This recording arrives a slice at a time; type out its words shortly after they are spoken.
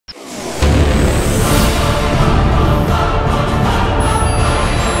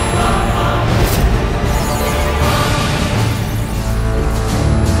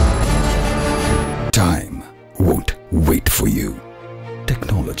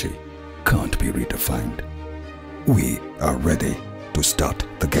beauty can't be redefined. We are ready to start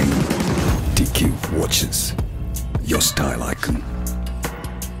the game. TQ Watches, your style icon.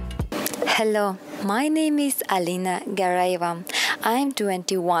 Hello, my name is Alina Garaeva. I'm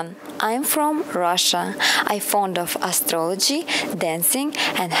 21. I'm from Russia. I'm fond of astrology, dancing,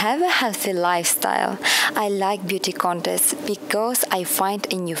 and have a healthy lifestyle. I like beauty contests because I find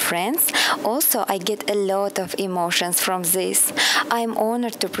new friends. Also, I get a lot of emotions from this. I'm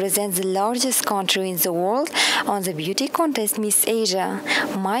honored to present the largest country in the world on the beauty contest Miss Asia.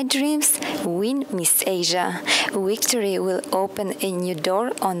 My dreams win Miss Asia. Victory will open a new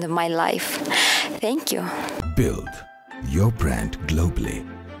door on my life. Thank you. Build your brand globally.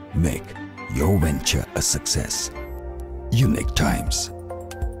 Make your venture a success. Unique Times,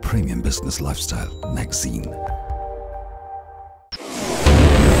 Premium Business Lifestyle Magazine.